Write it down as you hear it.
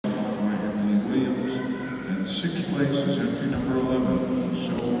place is entry number 11,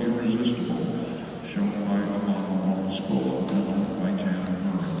 So Irresistible, shown by Alana Scola and owned by Janet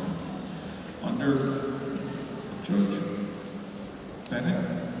Murray. Under Judge Bennett,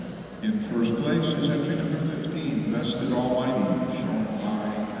 in first place is entry number 15, Vested Almighty, shown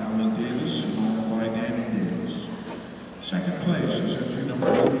by Alan Davis and owned by Danny Davis. Second place is entry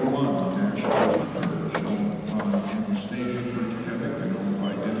number 81, National